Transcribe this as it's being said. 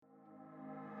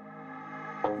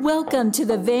Welcome to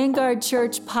the Vanguard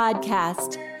Church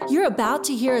podcast. You're about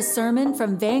to hear a sermon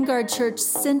from Vanguard Church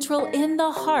Central in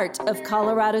the heart of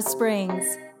Colorado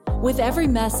Springs. With every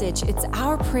message, it's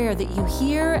our prayer that you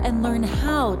hear and learn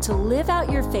how to live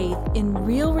out your faith in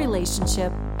real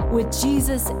relationship with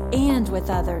Jesus and with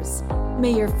others.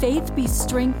 May your faith be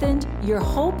strengthened, your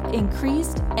hope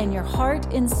increased, and your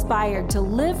heart inspired to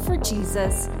live for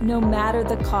Jesus no matter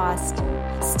the cost.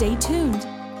 Stay tuned.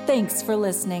 Thanks for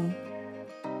listening.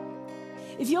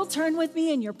 If you'll turn with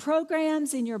me in your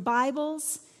programs, in your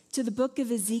Bibles, to the book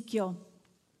of Ezekiel.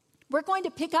 We're going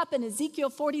to pick up in Ezekiel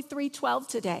 43:12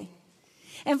 today.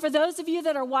 And for those of you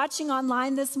that are watching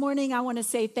online this morning, I want to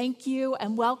say thank you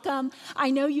and welcome.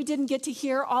 I know you didn't get to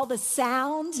hear all the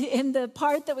sound in the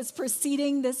part that was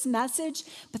preceding this message,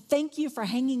 but thank you for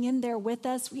hanging in there with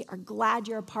us. We are glad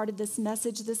you're a part of this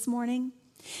message this morning.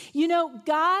 You know,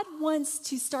 God wants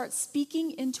to start speaking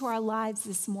into our lives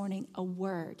this morning a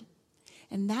word.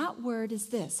 And that word is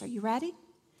this. Are you ready?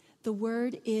 The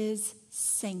word is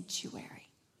sanctuary.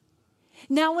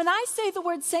 Now, when I say the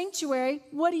word sanctuary,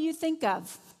 what do you think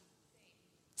of?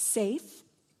 Safe,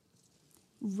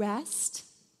 rest,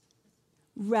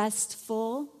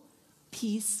 restful,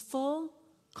 peaceful,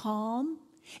 calm.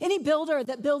 Any builder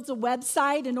that builds a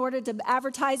website in order to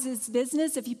advertise his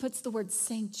business, if he puts the word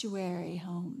sanctuary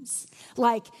homes,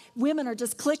 like women are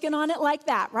just clicking on it like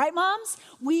that, right, moms?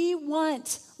 We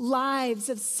want lives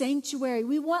of sanctuary.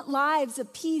 We want lives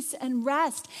of peace and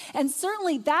rest. And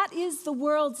certainly that is the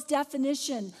world's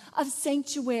definition of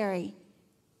sanctuary.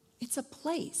 It's a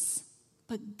place,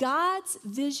 but God's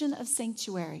vision of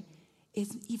sanctuary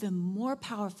is even more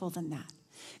powerful than that.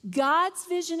 God's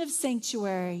vision of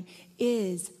sanctuary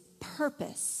is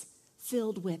purpose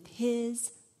filled with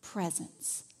his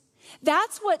presence.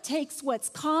 That's what takes what's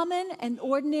common and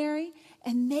ordinary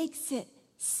and makes it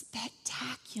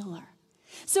spectacular.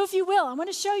 So if you will, I want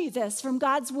to show you this from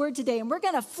God's word today, and we're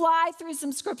going to fly through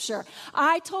some scripture.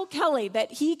 I told Kelly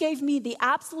that he gave me the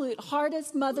absolute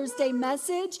hardest Mother's Day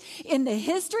message in the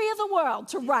history of the world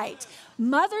to write.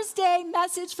 Mother's Day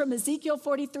message from Ezekiel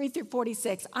 43 through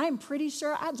 46. I'm pretty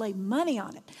sure I'd lay money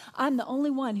on it. I'm the only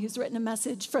one who's written a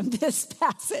message from this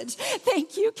passage.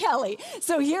 Thank you, Kelly.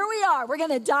 So here we are. We're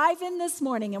going to dive in this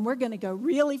morning, and we're going to go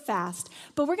really fast.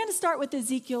 But we're going to start with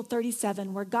Ezekiel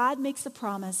 37, where God makes a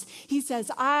promise. He says,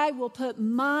 I will put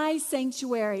my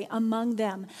sanctuary among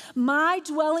them. My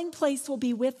dwelling place will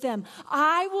be with them.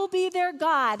 I will be their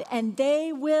God, and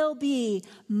they will be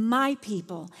my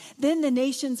people. Then the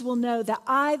nations will know that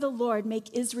I, the Lord,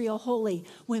 make Israel holy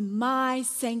when my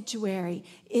sanctuary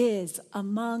is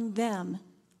among them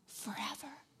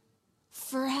forever,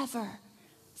 forever,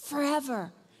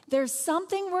 forever. There's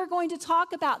something we're going to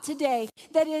talk about today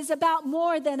that is about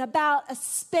more than about a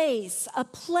space, a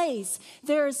place.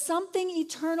 There is something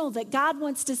eternal that God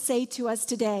wants to say to us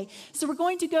today. So we're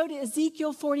going to go to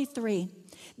Ezekiel 43.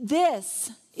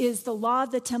 This is the law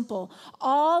of the temple.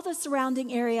 All the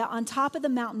surrounding area on top of the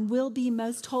mountain will be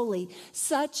most holy.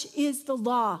 Such is the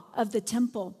law of the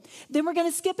temple. Then we're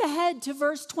going to skip ahead to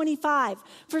verse 25.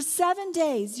 For 7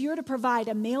 days, you're to provide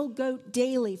a male goat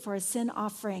daily for a sin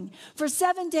offering. For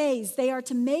 7 days, they are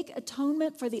to make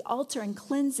atonement for the altar and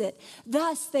cleanse it.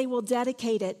 Thus, they will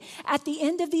dedicate it. At the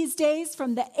end of these days,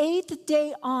 from the 8th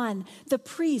day on, the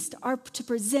priests are to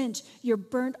present your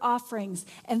burnt offerings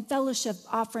and fellowship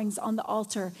offerings on the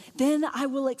altar. Then I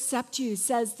will accept you,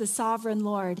 says the sovereign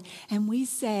Lord. And we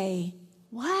say,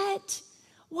 what?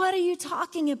 What are you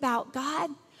talking about,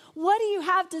 God? What do you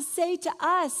have to say to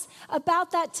us about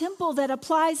that temple that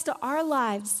applies to our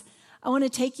lives? I want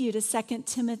to take you to 2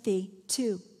 Timothy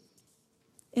 2.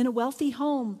 In a wealthy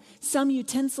home, some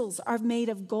utensils are made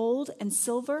of gold and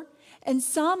silver, and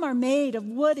some are made of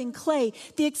wood and clay.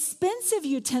 The expensive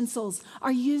utensils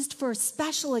are used for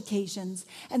special occasions,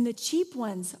 and the cheap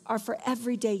ones are for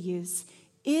everyday use.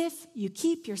 If you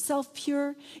keep yourself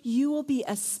pure, you will be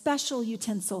a special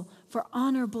utensil for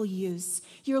honorable use.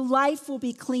 Your life will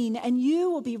be clean, and you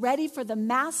will be ready for the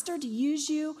master to use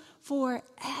you for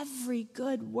every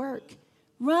good work.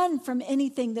 Run from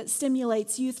anything that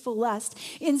stimulates youthful lust.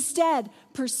 Instead,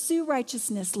 pursue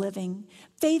righteousness living,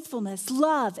 faithfulness,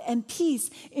 love, and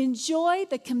peace. Enjoy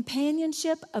the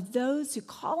companionship of those who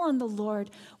call on the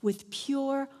Lord with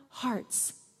pure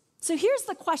hearts. So here's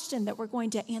the question that we're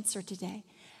going to answer today.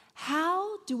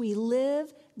 How do we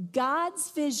live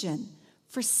God's vision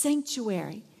for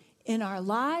sanctuary in our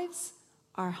lives,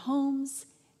 our homes,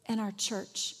 and our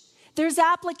church? There's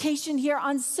application here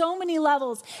on so many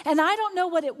levels. And I don't know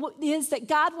what it is that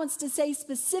God wants to say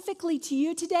specifically to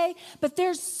you today, but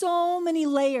there's so many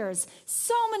layers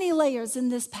in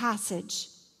this passage.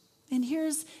 And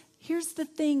here's Here's the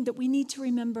thing that we need to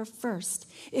remember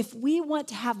first. If we want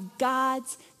to have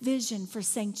God's vision for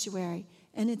sanctuary,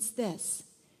 and it's this: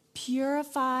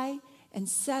 purify and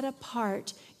set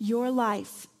apart your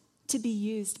life to be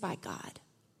used by God.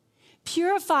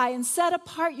 Purify and set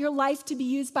apart your life to be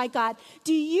used by God.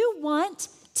 Do you want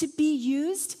to be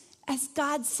used as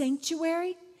God's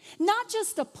sanctuary? Not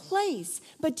just a place,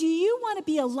 but do you want to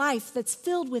be a life that's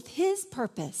filled with His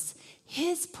purpose,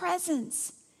 His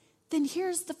presence? Then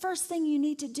here's the first thing you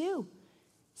need to do.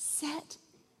 Set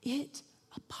it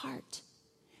apart.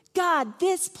 God,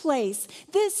 this place,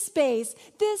 this space,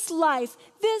 this life,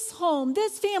 this home,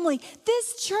 this family,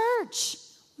 this church,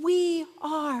 we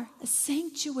are a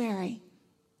sanctuary.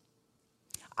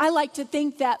 I like to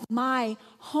think that my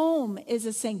home is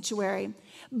a sanctuary,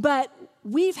 but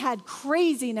we've had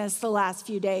craziness the last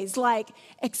few days, like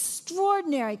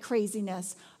extraordinary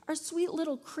craziness. Our sweet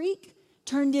little creek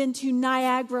turned into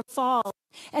Niagara Falls.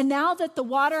 And now that the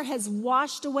water has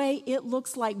washed away, it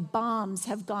looks like bombs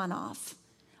have gone off.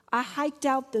 I hiked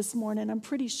out this morning. I'm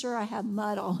pretty sure I have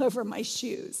mud all over my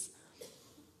shoes.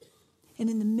 And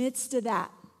in the midst of that,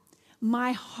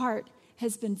 my heart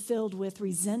has been filled with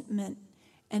resentment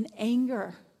and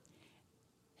anger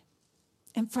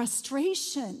and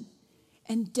frustration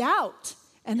and doubt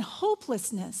and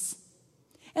hopelessness.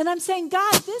 And I'm saying,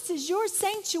 God, this is your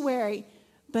sanctuary,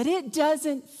 but it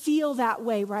doesn't feel that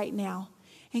way right now.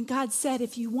 And God said,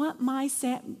 if you want my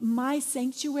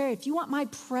sanctuary, if you want my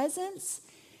presence,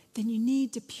 then you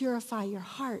need to purify your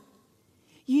heart.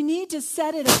 You need to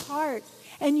set it apart,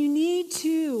 and you need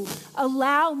to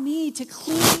allow me to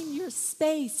clean your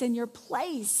space and your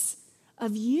place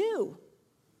of you.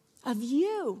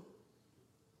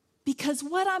 Because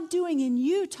what I'm doing in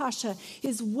you, Tosha,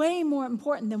 is way more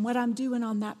important than what I'm doing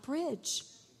on that bridge.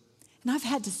 And I've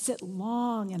had to sit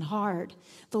long and hard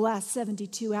the last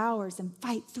 72 hours and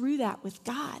fight through that with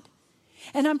God.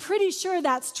 And I'm pretty sure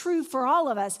that's true for all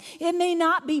of us. It may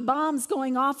not be bombs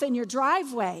going off in your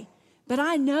driveway, but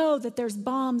I know that there's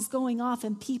bombs going off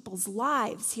in people's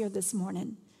lives here this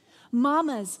morning.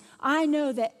 Mamas, I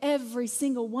know that every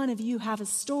single one of you have a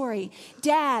story.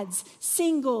 Dads,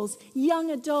 singles,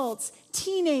 young adults,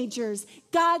 teenagers.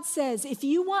 God says, if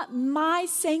you want my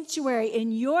sanctuary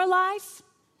in your life,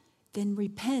 then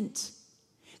repent.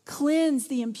 Cleanse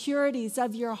the impurities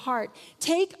of your heart.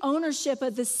 Take ownership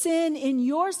of the sin in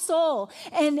your soul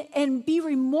and be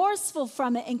remorseful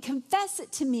from it and confess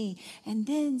it to me. And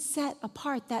then set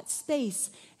apart that space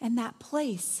and that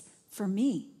place for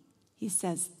me. He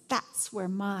says, that's where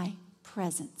my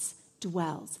presence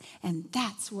dwells. And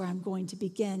that's where I'm going to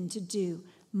begin to do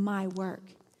my work.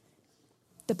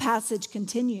 The passage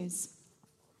continues.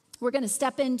 We're going to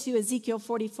step into Ezekiel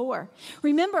 44.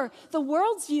 Remember, the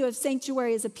world's view of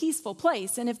sanctuary is a peaceful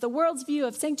place. And if the world's view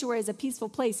of sanctuary is a peaceful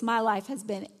place, my life has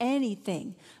been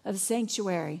anything of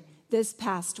sanctuary this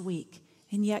past week.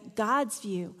 And yet God's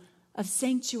view of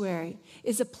sanctuary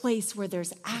is a place where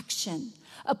there's action,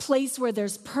 a place where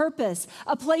there's purpose,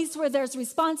 a place where there's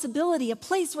responsibility, a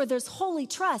place where there's holy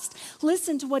trust.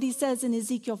 Listen to what he says in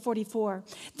Ezekiel 44.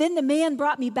 Then the man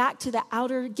brought me back to the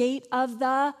outer gate of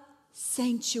the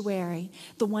sanctuary,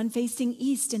 the one facing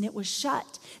east, and it was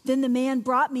shut. Then the man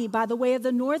brought me by the way of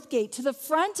the north gate to the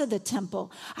front of the temple.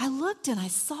 I looked and I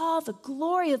saw the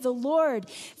glory of the Lord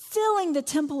filling the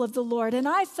temple of the Lord, and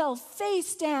I fell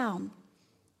face down.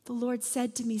 The Lord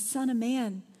said to me, Son of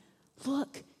man,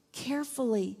 look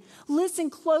carefully, listen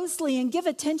closely, and give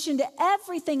attention to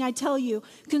everything I tell you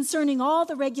concerning all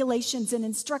the regulations and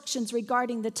instructions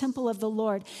regarding the temple of the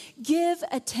Lord. Give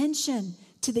attention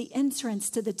to the entrance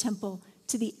to the temple,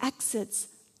 to the exits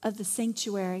of the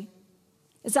sanctuary.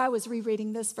 As I was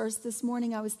rereading this verse this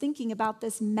morning, I was thinking about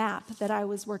this map that I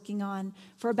was working on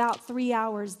for about 3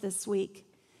 hours this week.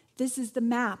 This is the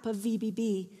map of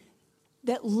VBB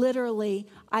that literally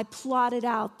I plotted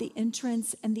out the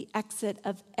entrance and the exit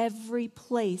of every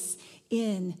place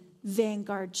in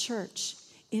Vanguard Church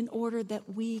in order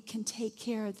that we can take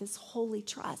care of this holy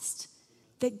trust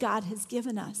that God has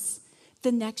given us.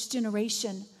 The next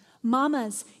generation.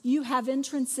 Mamas, you have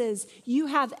entrances, you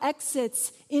have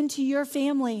exits into your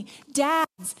family.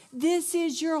 Dads, this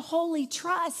is your holy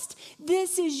trust.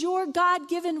 This is your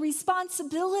God-given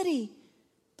responsibility.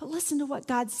 But listen to what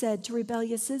God said to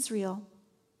rebellious Israel.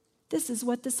 This is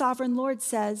what the sovereign Lord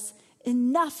says: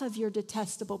 enough of your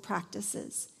detestable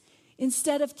practices.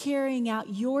 Instead of carrying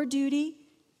out your duty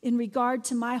in regard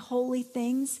to my holy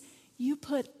things, you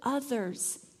put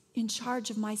others in charge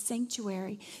of my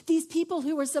sanctuary. These people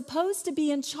who were supposed to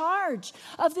be in charge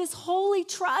of this holy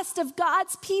trust of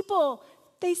God's people,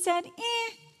 they said,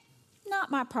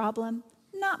 not my problem,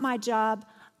 not my job.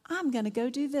 I'm going to go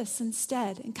do this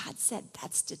instead. And God said,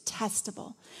 that's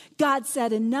detestable. God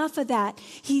said, enough of that.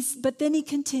 But then he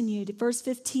continued, verse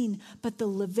 15, but the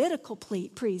Levitical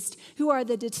priest, who are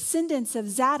the descendants of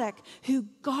Zadok, who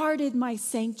guarded my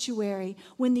sanctuary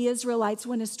when the Israelites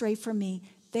went astray from me,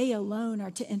 they alone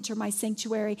are to enter my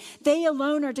sanctuary. They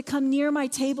alone are to come near my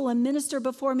table and minister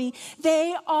before me.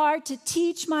 They are to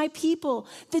teach my people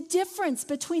the difference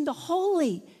between the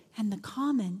holy and the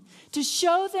common, to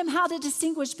show them how to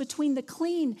distinguish between the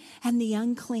clean and the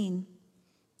unclean.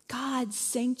 God's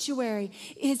sanctuary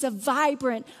is a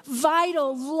vibrant,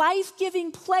 vital,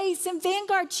 life-giving place. In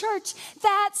Vanguard Church,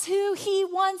 that's who he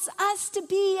wants us to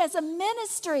be as a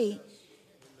ministry.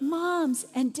 Moms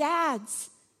and dads,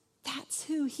 that's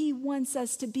who he wants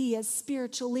us to be as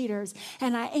spiritual leaders.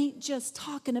 And I ain't just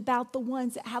talking about the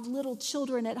ones that have little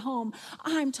children at home.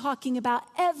 I'm talking about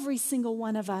every single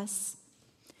one of us.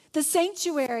 The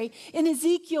sanctuary in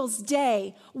Ezekiel's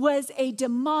day was a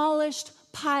demolished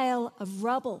pile of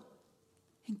rubble.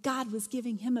 And God was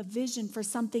giving him a vision for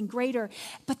something greater.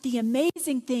 But the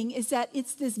amazing thing is that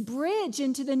it's this bridge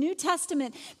into the New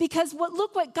Testament, because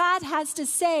look what God has to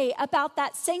say about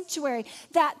that sanctuary,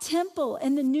 that temple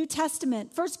in the New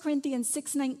Testament. 1 Corinthians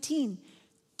 6:19.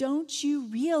 Don't you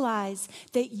realize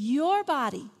that your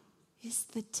body is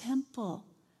the temple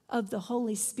of the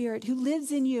Holy Spirit who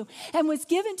lives in you and was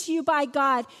given to you by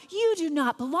God? You do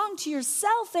not belong to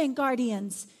yourself,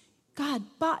 Vanguardians. God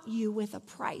bought you with a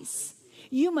price.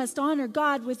 You must honor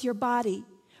God with your body.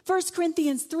 1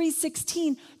 Corinthians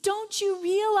 3:16. Don't you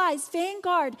realize,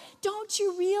 Vanguard, don't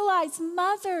you realize,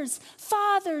 mothers,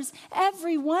 fathers,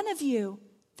 every one of you,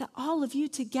 that all of you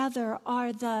together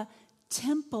are the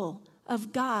temple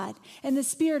of God, and the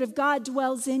Spirit of God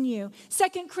dwells in you.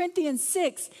 2 Corinthians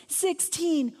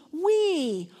 6:16,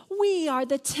 we are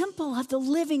the temple of the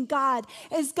living God.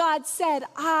 As God said,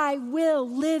 I will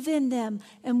live in them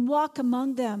and walk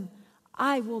among them.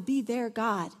 I will be their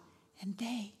God, and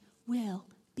they will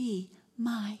be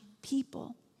my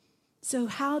people. So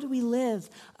how do we live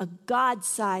a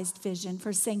God-sized vision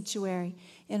for sanctuary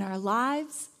in our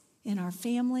lives, in our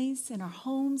families, in our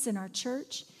homes, in our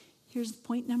church? Here's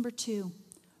point number 2.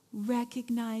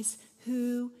 Recognize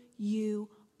who you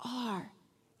are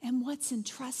and what's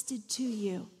entrusted to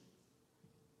you.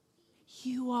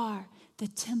 You are the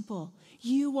temple.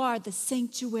 You are the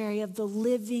sanctuary of the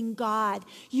living God.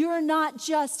 You're not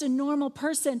just a normal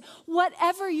person.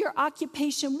 Whatever your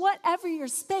occupation, whatever your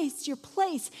space, your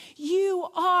place, you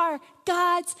are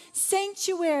God's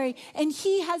sanctuary. And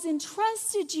he has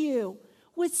entrusted you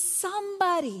with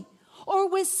somebody or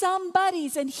with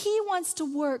somebodies, and he wants to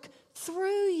work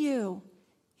through you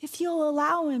if you'll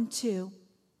allow him to.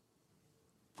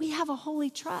 We have a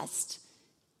holy trust.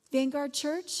 Vanguard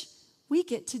Church, we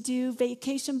get to do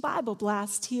Vacation Bible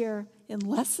Blast here in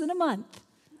less than a month.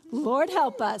 Lord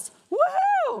help us.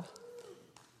 Woohoo!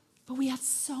 But we have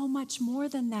so much more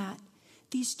than that.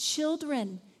 These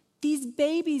children, these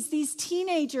babies, these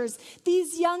teenagers,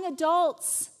 these young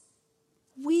adults,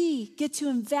 we get to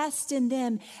invest in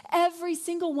them, every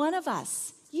single one of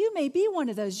us. You may be one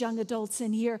of those young adults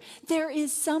in here. There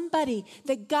is somebody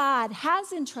that God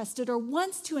has entrusted or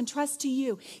wants to entrust to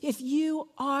you if you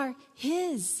are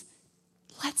his.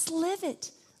 Let's live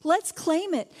it. Let's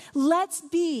claim it. Let's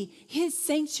be his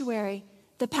sanctuary.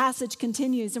 The passage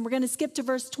continues, and we're going to skip to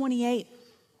verse 28.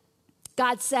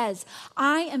 God says,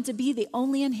 I am to be the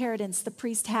only inheritance the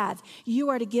priests have. You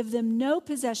are to give them no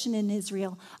possession in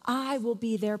Israel. I will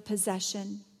be their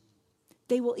possession.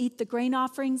 They will eat the grain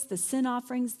offerings, the sin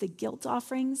offerings, the guilt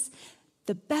offerings.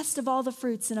 The best of all the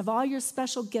fruits and of all your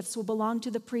special gifts will belong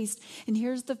to the priest. And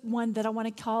here's the one that I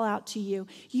want to call out to you.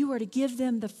 You are to give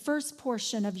them the first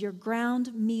portion of your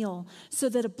ground meal so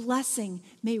that a blessing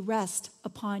may rest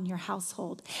upon your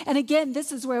household. And again,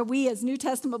 this is where we as New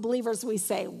Testament believers, we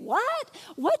say, what?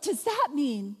 What does that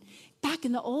mean? Back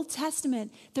in the Old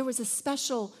Testament, there was a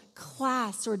special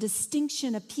class or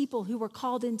distinction of people who were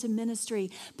called into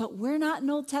ministry. But we're not in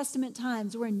Old Testament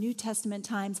times, we're in New Testament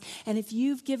times. And if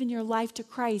you've given your life to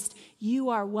Christ, you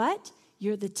are what?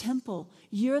 You're the temple.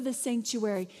 You're the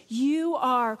sanctuary. You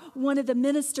are one of the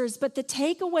ministers. But the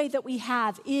takeaway that we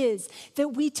have is that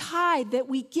we tithe, that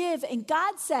we give. And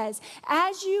God says,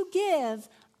 as you give,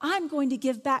 I'm going to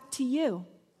give back to you.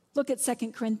 Look at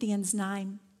 2 Corinthians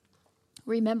 9.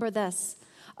 Remember this.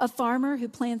 A farmer who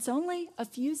plants only a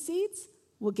few seeds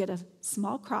will get a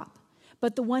small crop,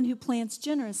 but the one who plants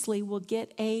generously will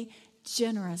get a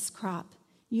generous crop.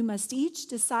 You must each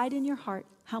decide in your heart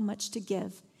how much to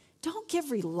give. Don't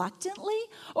give reluctantly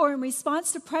or in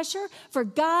response to pressure, for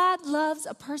God loves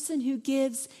a person who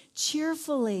gives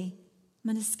cheerfully.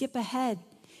 I'm going to skip ahead.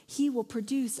 He will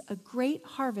produce a great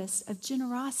harvest of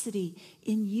generosity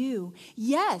in you.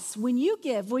 Yes, when you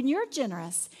give, when you're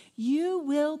generous, you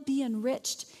will be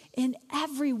enriched in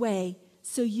every way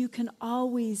so you can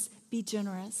always be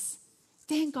generous.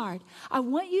 Vanguard, I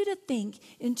want you to think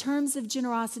in terms of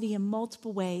generosity in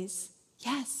multiple ways.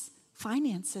 Yes,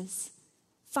 finances.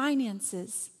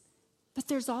 But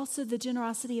there's also the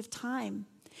generosity of time.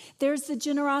 There's the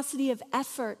generosity of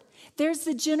effort. There's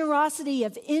the generosity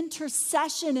of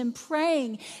intercession and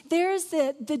praying. There's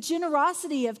the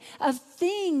generosity of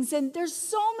things. And there's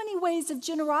so many ways of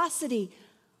generosity.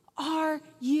 Are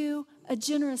you a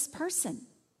generous person?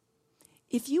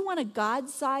 If you want a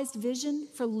God-sized vision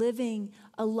for living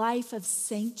a life of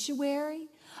sanctuary,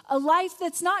 a life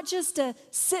that's not just a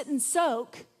sit and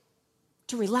soak,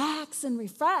 to relax and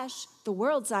refresh, the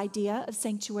world's idea of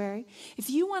sanctuary. If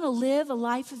you want to live a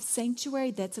life of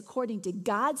sanctuary that's according to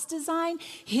God's design,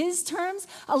 His terms,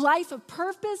 a life of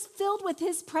purpose filled with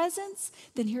His presence,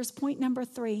 then here's point number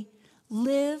 3.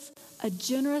 Live a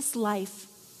generous life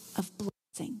of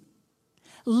blessing.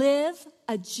 Live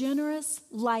a generous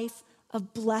life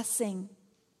of blessing.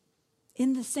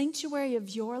 In the sanctuary of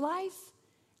your life,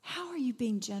 how are you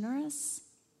being generous?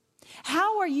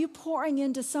 How are you pouring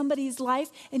into somebody's life?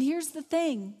 And here's the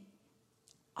thing.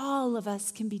 All of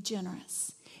us can be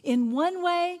generous. In one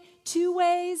way, 2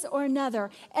 ways, or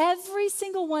another. Every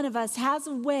single one of us has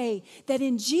a way that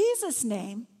in Jesus'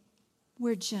 name,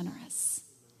 we're generous.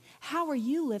 How are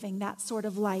you living that sort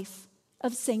of life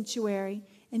of sanctuary?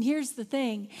 And here's the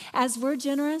thing. As we're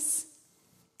generous,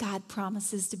 God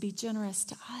promises to be generous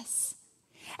to us.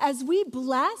 As we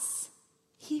bless,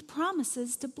 He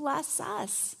promises to bless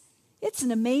us. It's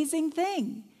an amazing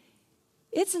thing.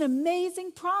 It's an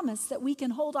amazing promise that we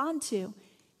can hold on to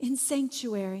in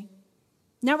sanctuary.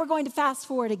 Now we're going to fast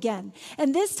forward again.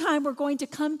 And this time we're going to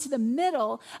come to the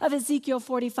middle of Ezekiel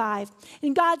 45.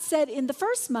 And God said, in the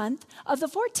first month of the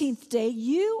 14th day,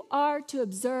 you are to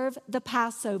observe the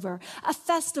Passover, a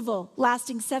festival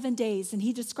lasting 7 days. And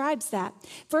He describes that.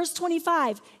 Verse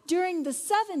 25, during the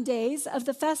 7 days of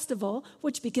the festival,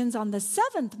 which begins on the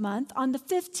 7th month, on the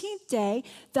 15th day,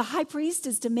 the high priest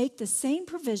is to make the same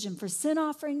provision for sin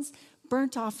offerings,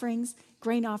 burnt offerings,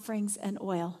 grain offerings, and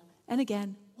oil. And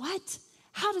again, what?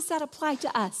 How does that apply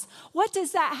to us? What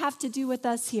does that have to do with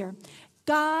us here?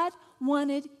 God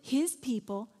wanted His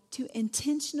people to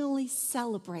intentionally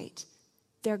celebrate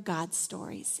their God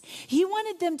stories. He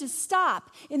wanted them to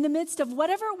stop in the midst of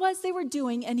whatever it was they were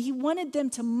doing, and He wanted them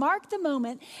to mark the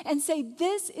moment and say,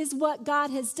 this is what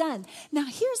God has done. Now,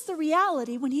 here's the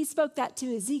reality when He spoke that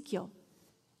to Ezekiel.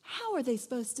 How are they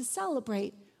supposed to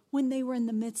celebrate when they were in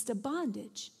the midst of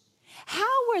bondage?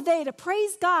 How were they to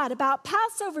praise God about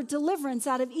Passover deliverance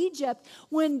out of Egypt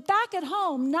when back at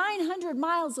home, 900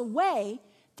 miles away,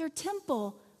 their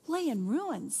temple lay in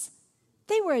ruins?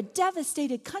 They were a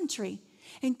devastated country.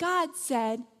 And God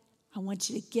said, I want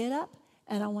you to get up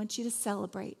and I want you to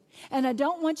celebrate. And I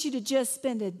don't want you to just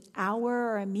spend an hour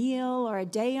or a meal or a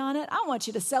day on it. I want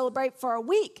you to celebrate for a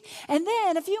week. And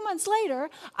then a few months later,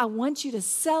 I want you to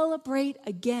celebrate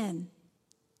again.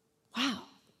 Wow.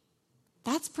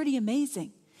 That's pretty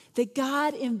amazing that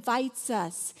God invites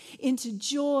us into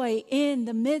joy in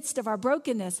the midst of our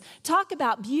brokenness. Talk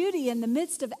about beauty in the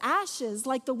midst of ashes,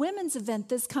 like the women's event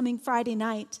this coming Friday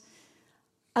night.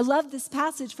 I love this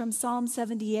passage from Psalm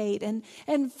 78.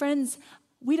 And friends,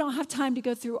 we don't have time to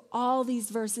go through all these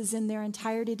verses in their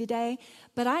entirety today,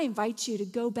 but I invite you to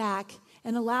go back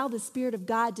and allow the Spirit of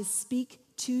God to speak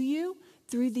to you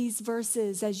through these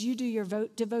verses as you do your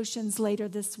devotions later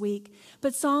this week.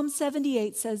 But Psalm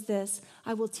 78 says this,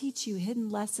 I will teach you hidden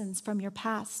lessons from your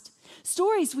past.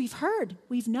 Stories we've heard,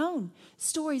 we've known.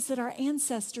 Stories that our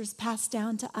ancestors passed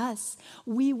down to us.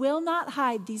 We will not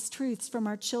hide these truths from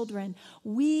our children.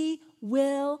 We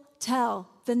will tell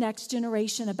the next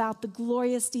generation about the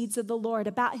glorious deeds of the Lord,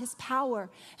 about His power,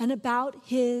 and about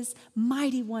His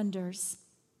mighty wonders.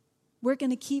 We're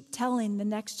going to keep telling the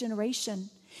next generation.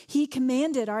 He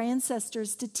commanded our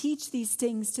ancestors to teach these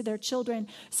things to their children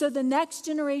so the next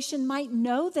generation might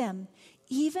know them,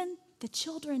 even the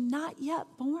children not yet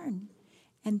born.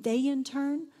 And they, in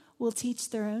turn, will teach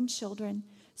their own children.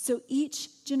 So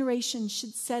each generation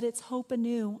should set its hope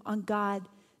anew on God,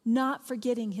 not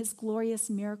forgetting His glorious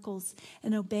miracles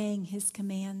and obeying His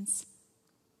commands.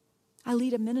 I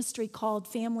lead a ministry called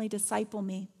Family Disciple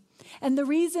Me. And the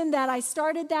reason that I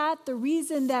started that, the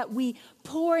reason that we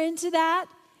pour into that,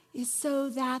 is so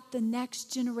that the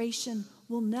next generation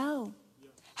will know.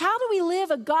 How do we live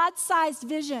a God-sized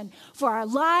vision for our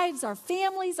lives, our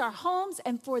families, our homes,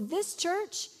 and for this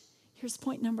church? Here's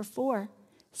point number 4.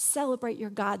 Celebrate your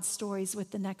God stories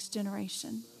with the next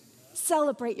generation.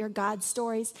 Celebrate your God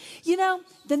stories. You know,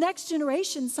 the next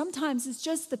generation sometimes is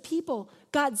just the people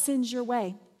God sends your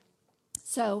way.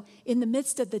 So in the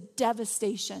midst of the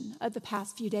devastation of the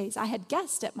past few days, I had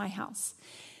guests at my house.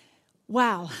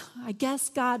 Wow, I guess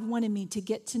God wanted me to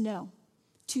get to know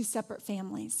 2 separate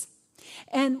families.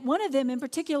 And one of them in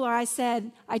particular, I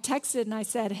texted and I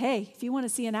said, hey, if you want to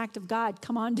see an act of God,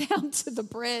 come on down to the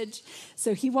bridge.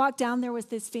 So he walked down there with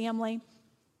this family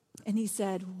and he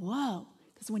said, whoa,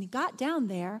 because when he got down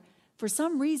there, for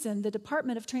some reason, the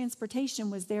Department of Transportation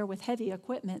was there with heavy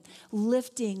equipment,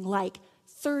 lifting like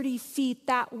 30 feet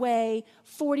that way,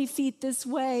 40 feet this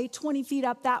way, 20 feet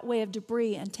up that way of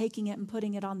debris and taking it and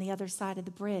putting it on the other side of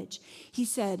the bridge. He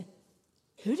said,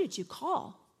 who did you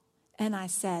call? And I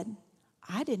said,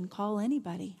 I didn't call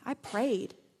anybody. I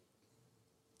prayed.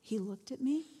 He looked at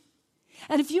me.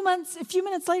 And a few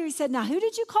minutes later, he said, now who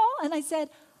did you call? And I said,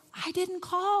 I didn't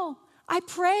call. I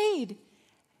prayed.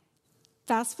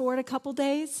 Fast forward a couple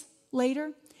days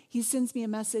later, he sends me a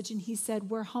message and he said,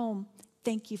 we're home.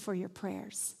 Thank you for your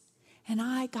prayers. And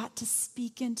I got to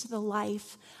speak into the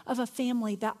life of a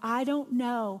family that I don't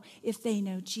know if they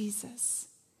know Jesus.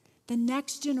 The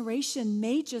next generation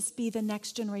may just be the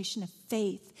next generation of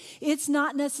faith. It's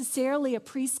not necessarily a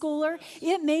preschooler.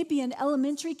 It may be an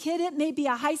elementary kid. It may be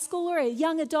a high schooler, a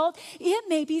young adult. It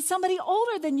may be somebody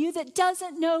older than you that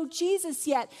doesn't know Jesus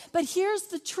yet. But here's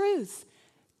the truth.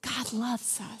 God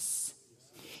loves us.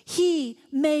 He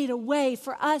made a way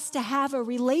for us to have a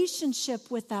relationship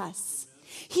with us.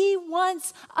 He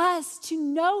wants us to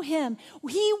know him.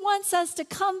 He wants us to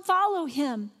come follow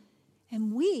him.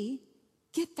 And we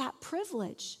get that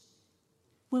privilege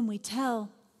when we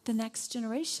tell the next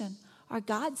generation our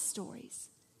God stories.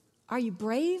 Are you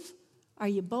brave? Are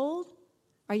you bold?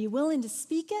 Are you willing to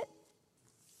speak it?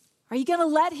 Are you going to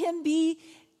let him be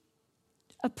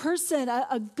a person,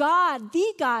 a God,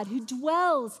 the God who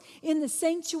dwells in the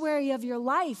sanctuary of your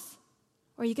life?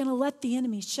 Or are you going to let the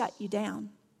enemy shut you down?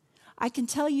 I can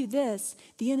tell you this,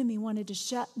 the enemy wanted to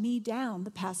shut me down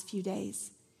the past few days.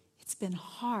 It's been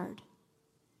hard.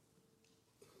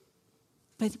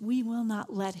 But we will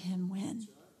not let him win.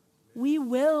 We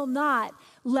will not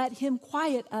let him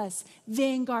quiet us.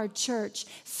 Vanguard Church,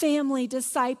 family,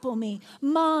 disciple me,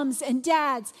 moms and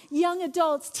dads, young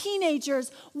adults,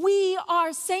 teenagers. We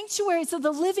are sanctuaries of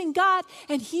the living God,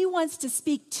 and he wants to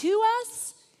speak to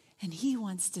us, and he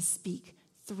wants to speak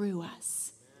through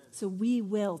us. So we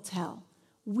will tell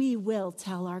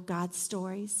our God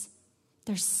stories.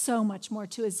 There's so much more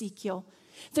to Ezekiel.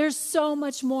 There's so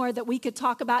much more that we could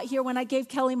talk about here. When I gave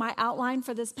Kelly my outline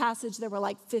for this passage, there were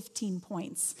like 15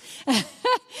 points.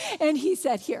 And he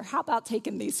said, here, how about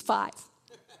taking these 5?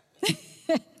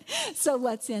 So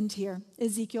let's end here.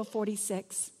 Ezekiel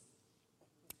 46.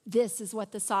 This is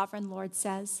what the sovereign Lord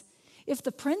says. If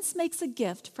the prince makes a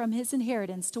gift from his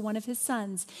inheritance to one of his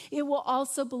sons, it will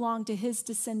also belong to his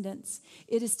descendants.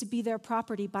 It is to be their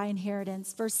property by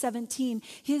inheritance. Verse 17,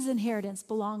 his inheritance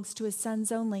belongs to his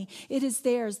sons only. It is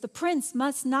theirs. The prince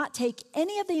must not take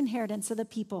any of the inheritance of the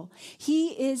people. He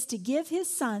is to give his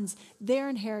sons their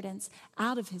inheritance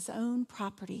out of his own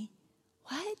property.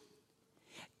 What?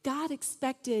 God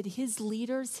expected his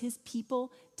leaders, his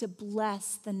people, to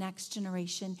bless the next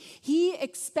generation. He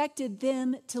expected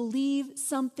them to leave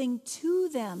something to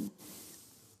them.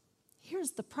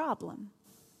 Here's the problem.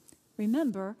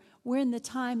 Remember, we're in the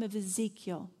time of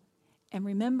Ezekiel. And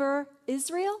remember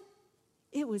Israel?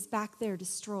 It was back there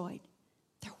destroyed.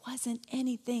 There wasn't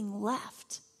anything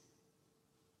left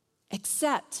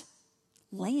except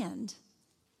land.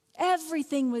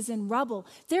 Everything was in rubble.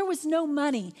 There was no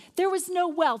money. There was no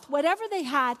wealth. Whatever they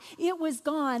had, it was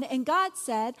gone. And God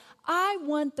said, I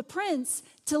want the prince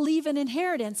to leave an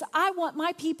inheritance. I want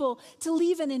my people to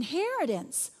leave an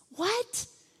inheritance. What?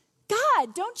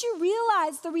 God, don't you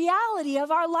realize the reality of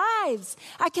our lives?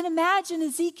 I can imagine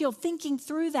Ezekiel thinking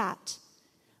through that.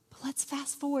 But let's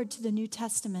fast forward to the New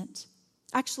Testament.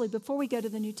 Actually, before we go to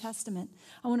the New Testament,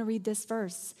 I want to read this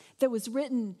verse that was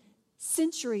written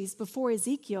centuries before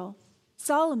Ezekiel.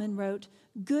 Solomon wrote,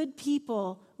 good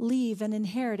people leave an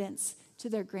inheritance to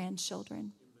their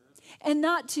grandchildren. And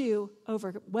not to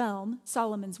overwhelm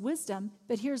Solomon's wisdom,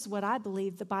 but here's what I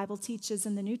believe the Bible teaches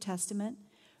in the New Testament.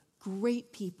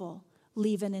 Great people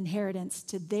leave an inheritance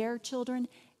to their children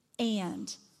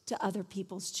and to other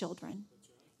people's children.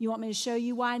 You want me to show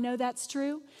you why I know that's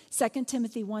true? 2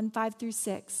 Timothy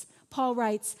 1:5-6. Paul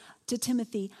writes to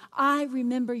Timothy, I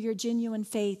remember your genuine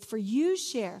faith, for you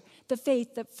share the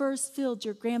faith that first filled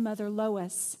your grandmother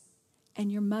Lois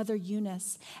and your mother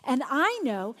Eunice. And I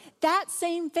know that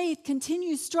same faith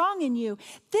continues strong in you.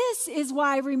 This is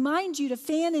why I remind you to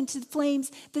fan into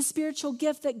flames the spiritual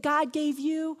gift that God gave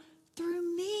you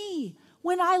through me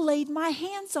when I laid my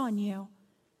hands on you.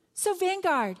 So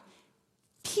Vanguard,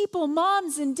 people,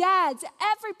 moms and dads,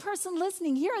 every person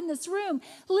listening here in this room,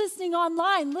 listening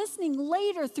online, listening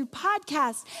later through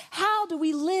podcasts, how do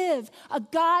we live a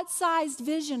God-sized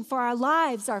vision for our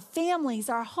lives, our families,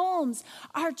 our homes,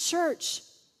 our church?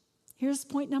 Here's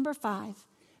point number 5.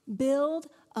 Build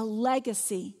a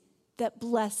legacy that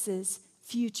blesses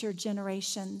future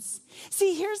generations.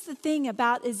 See, here's the thing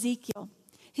about Ezekiel.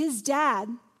 His dad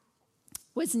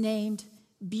was named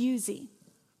Buzi.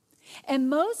 And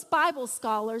most Bible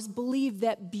scholars believe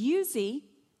that Buzi,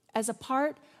 as a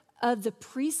part of the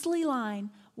priestly line,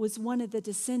 was one of the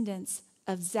descendants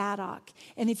of Zadok.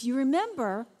 And if you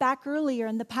remember back earlier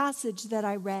in the passage that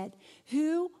I read,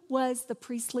 who was the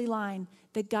priestly line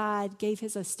that God gave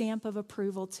his a stamp of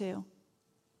approval to?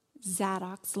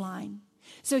 Zadok's line.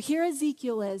 So here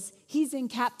Ezekiel is. He's in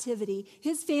captivity.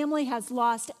 His family has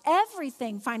lost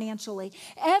everything financially,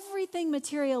 everything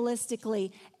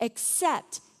materialistically,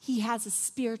 except he has a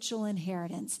spiritual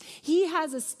inheritance. He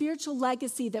has a spiritual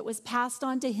legacy that was passed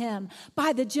on to him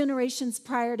by the generations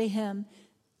prior to him.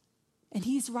 And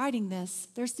he's writing this.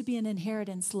 There's to be an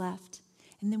inheritance left.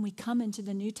 And then we come into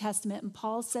the New Testament, and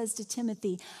Paul says to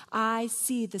Timothy, I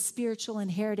see the spiritual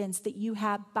inheritance that you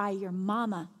have by your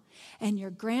mama and your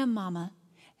grandmama,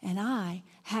 and I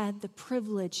had the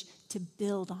privilege to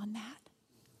build on that.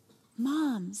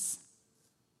 Moms,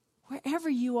 wherever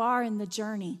you are in the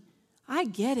journey, I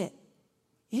get it.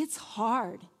 It's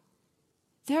hard.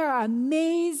 There are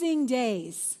amazing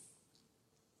days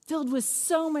filled with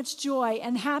so much joy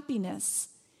and happiness.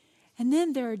 And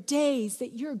then there are days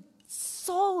that your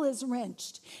soul is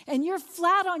wrenched and you're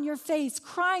flat on your face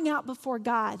crying out before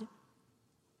God.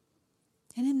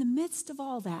 And in the midst of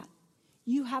all that,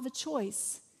 you have a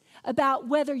choice about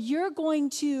whether you're going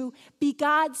to be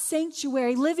God's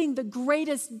sanctuary, living the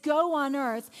greatest go on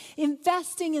earth,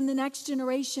 investing in the next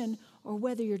generation, or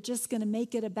whether you're just going to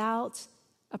make it about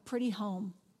a pretty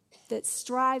home that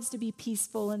strives to be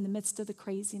peaceful in the midst of the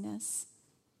craziness.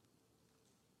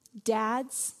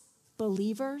 Dads,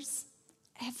 believers,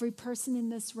 every person in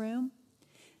this room,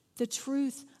 the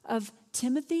truth of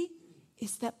Timothy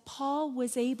is that Paul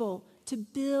was able to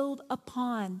build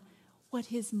upon what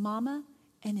his mama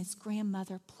and his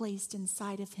grandmother placed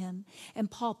inside of him. And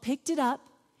Paul picked it up,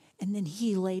 and then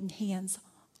he laid hands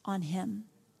on him.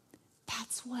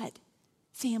 That's what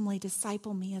Family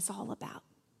Disciple Me is all about.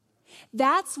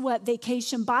 That's what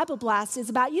Vacation Bible Blast is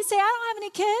about. You say, I don't have any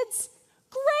kids?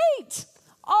 Great!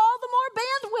 All the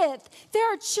more bandwidth.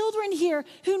 There are children here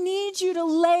who need you to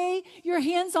lay your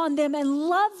hands on them and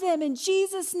love them in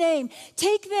Jesus' name.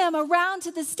 Take them around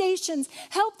to the stations.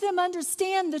 Help them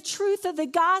understand the truth of the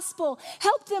gospel.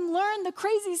 Help them learn the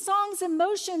crazy songs and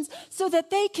motions so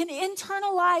that they can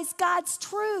internalize God's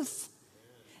truth.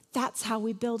 That's how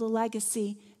we build a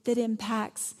legacy that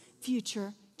impacts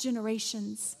future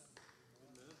generations.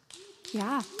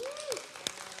 Yeah.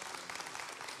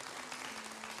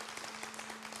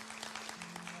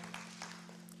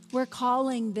 We're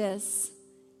calling this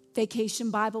Vacation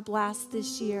Bible Blast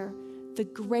this year the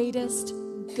greatest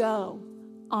go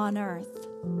on earth.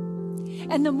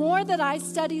 And the more that I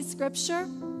study Scripture,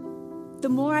 the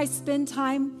more I spend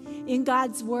time in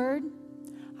God's Word,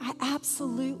 I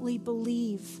absolutely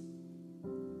believe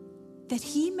that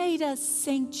He made us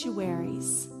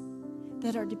sanctuaries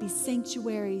that are to be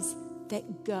sanctuaries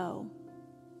that go.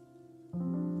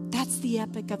 That's the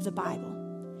epic of the Bible.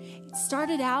 It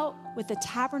started out with a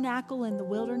tabernacle in the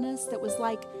wilderness that was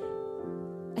like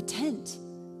a tent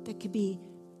that could be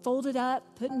folded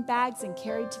up, put in bags, and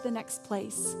carried to the next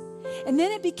place. And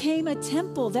then it became a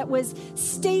temple that was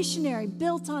stationary,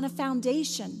 built on a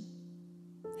foundation.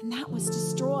 And that was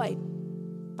destroyed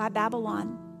by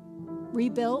Babylon,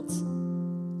 rebuilt,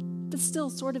 but still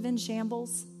sort of in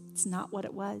shambles. It's not what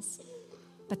it was.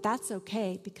 But that's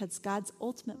okay, because God's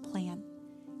ultimate plan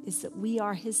is that we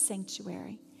are His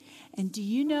sanctuary. And do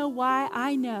you know why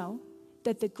I know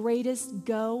that the greatest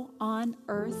go on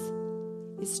earth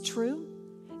is true?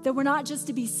 That we're not just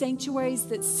to be sanctuaries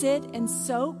that sit and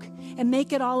soak and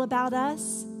make it all about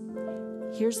us?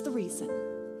 Here's the reason.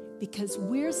 Because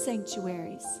we're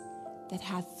sanctuaries that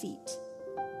have feet.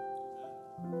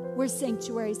 We're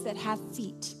sanctuaries that have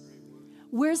feet.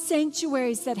 We're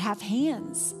sanctuaries that have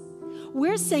hands.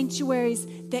 We're sanctuaries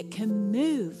that can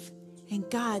move. And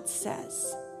God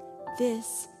says,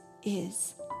 this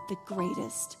is the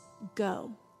greatest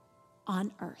go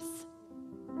on earth.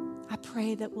 I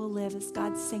pray that we'll live as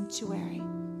God's sanctuary.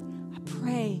 I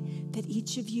pray that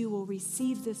each of you will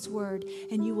receive this word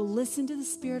and you will listen to the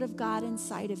Spirit of God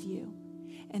inside of you,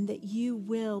 and that you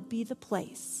will be the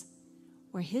place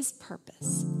where His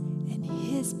purpose and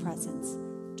His presence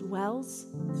dwells,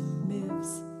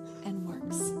 moves, and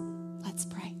works. Let's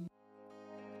pray.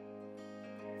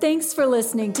 Thanks for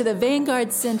listening to the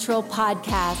Vanguard Central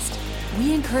podcast.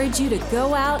 We encourage you to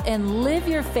go out and live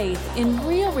your faith in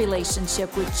real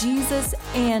relationship with Jesus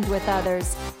and with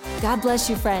others. God bless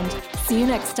you, friend. See you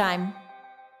next time.